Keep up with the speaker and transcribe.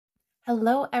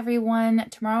Hello, everyone.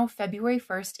 Tomorrow, February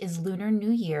 1st, is Lunar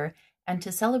New Year, and to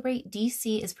celebrate,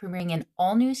 DC is premiering an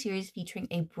all-new series featuring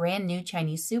a brand new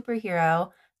Chinese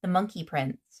superhero, the Monkey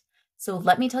Prince. So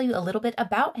let me tell you a little bit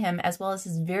about him, as well as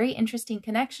his very interesting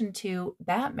connection to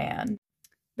Batman.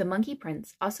 The Monkey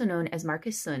Prince, also known as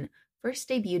Marcus Sun, first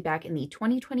debuted back in the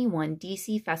 2021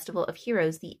 DC Festival of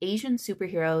Heroes, the Asian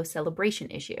Superhero Celebration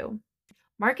issue.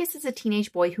 Marcus is a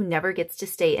teenage boy who never gets to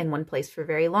stay in one place for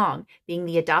very long, being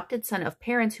the adopted son of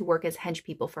parents who work as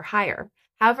henchpeople for hire.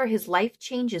 However, his life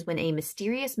changes when a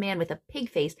mysterious man with a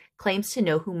pig face claims to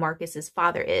know who Marcus's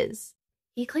father is.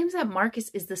 He claims that Marcus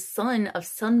is the son of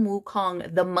Sun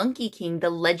Wukong, the Monkey King, the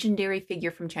legendary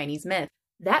figure from Chinese myth.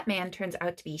 That man turns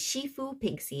out to be Shifu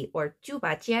Pigsi, or Zhu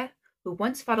Bajie, who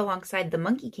once fought alongside the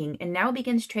Monkey King and now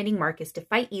begins training Marcus to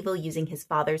fight evil using his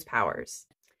father's powers.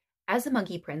 As a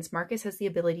Monkey Prince, Marcus has the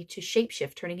ability to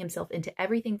shapeshift, turning himself into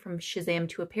everything from Shazam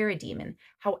to a parademon.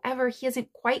 However, he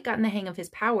hasn't quite gotten the hang of his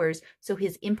powers, so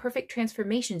his imperfect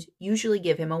transformations usually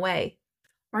give him away.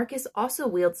 Marcus also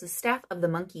wields the staff of the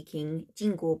Monkey King,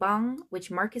 Jingu Bang, which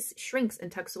Marcus shrinks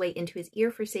and tucks away into his ear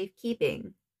for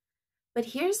safekeeping. But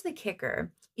here's the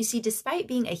kicker. You see, despite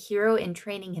being a hero in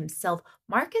training himself,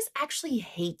 Marcus actually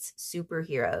hates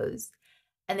superheroes.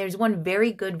 And there's one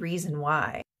very good reason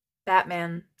why.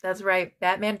 Batman. That's right,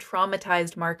 Batman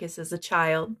traumatized Marcus as a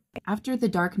child. After the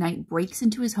Dark Knight breaks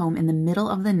into his home in the middle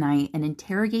of the night and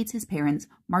interrogates his parents,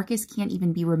 Marcus can't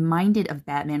even be reminded of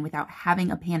Batman without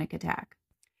having a panic attack.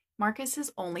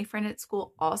 Marcus's only friend at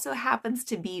school also happens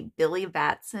to be Billy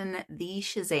Batson, the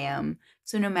Shazam,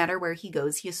 so no matter where he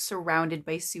goes, he is surrounded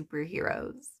by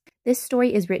superheroes. This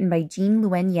story is written by Jean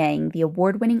Luen Yang, the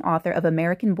award-winning author of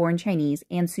American-Born Chinese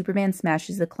and Superman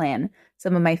Smashes the Klan,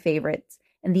 some of my favorites.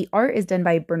 And the art is done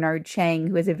by Bernard Chang,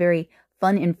 who has a very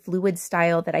fun and fluid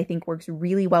style that I think works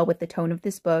really well with the tone of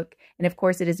this book. And of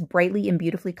course, it is brightly and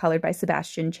beautifully colored by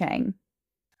Sebastian Chang.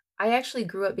 I actually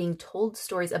grew up being told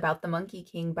stories about the Monkey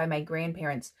King by my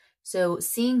grandparents, so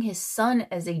seeing his son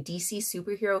as a DC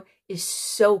superhero is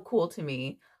so cool to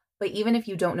me. But even if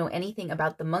you don't know anything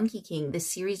about the Monkey King,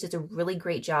 this series does a really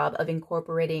great job of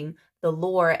incorporating the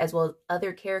lore as well as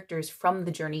other characters from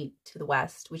The Journey to the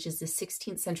West, which is the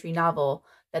 16th century novel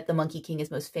that the Monkey King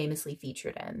is most famously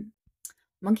featured in.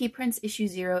 Monkey Prince Issue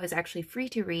 0 is actually free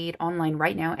to read online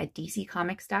right now at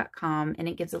dccomics.com, and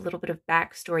it gives a little bit of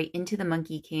backstory into the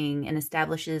Monkey King and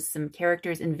establishes some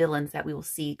characters and villains that we will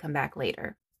see come back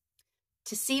later.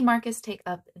 To see Marcus take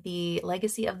up the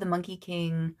legacy of the Monkey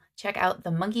King, check out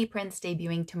The Monkey Prince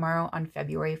debuting tomorrow on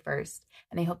February 1st,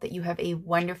 and I hope that you have a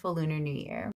wonderful Lunar New Year.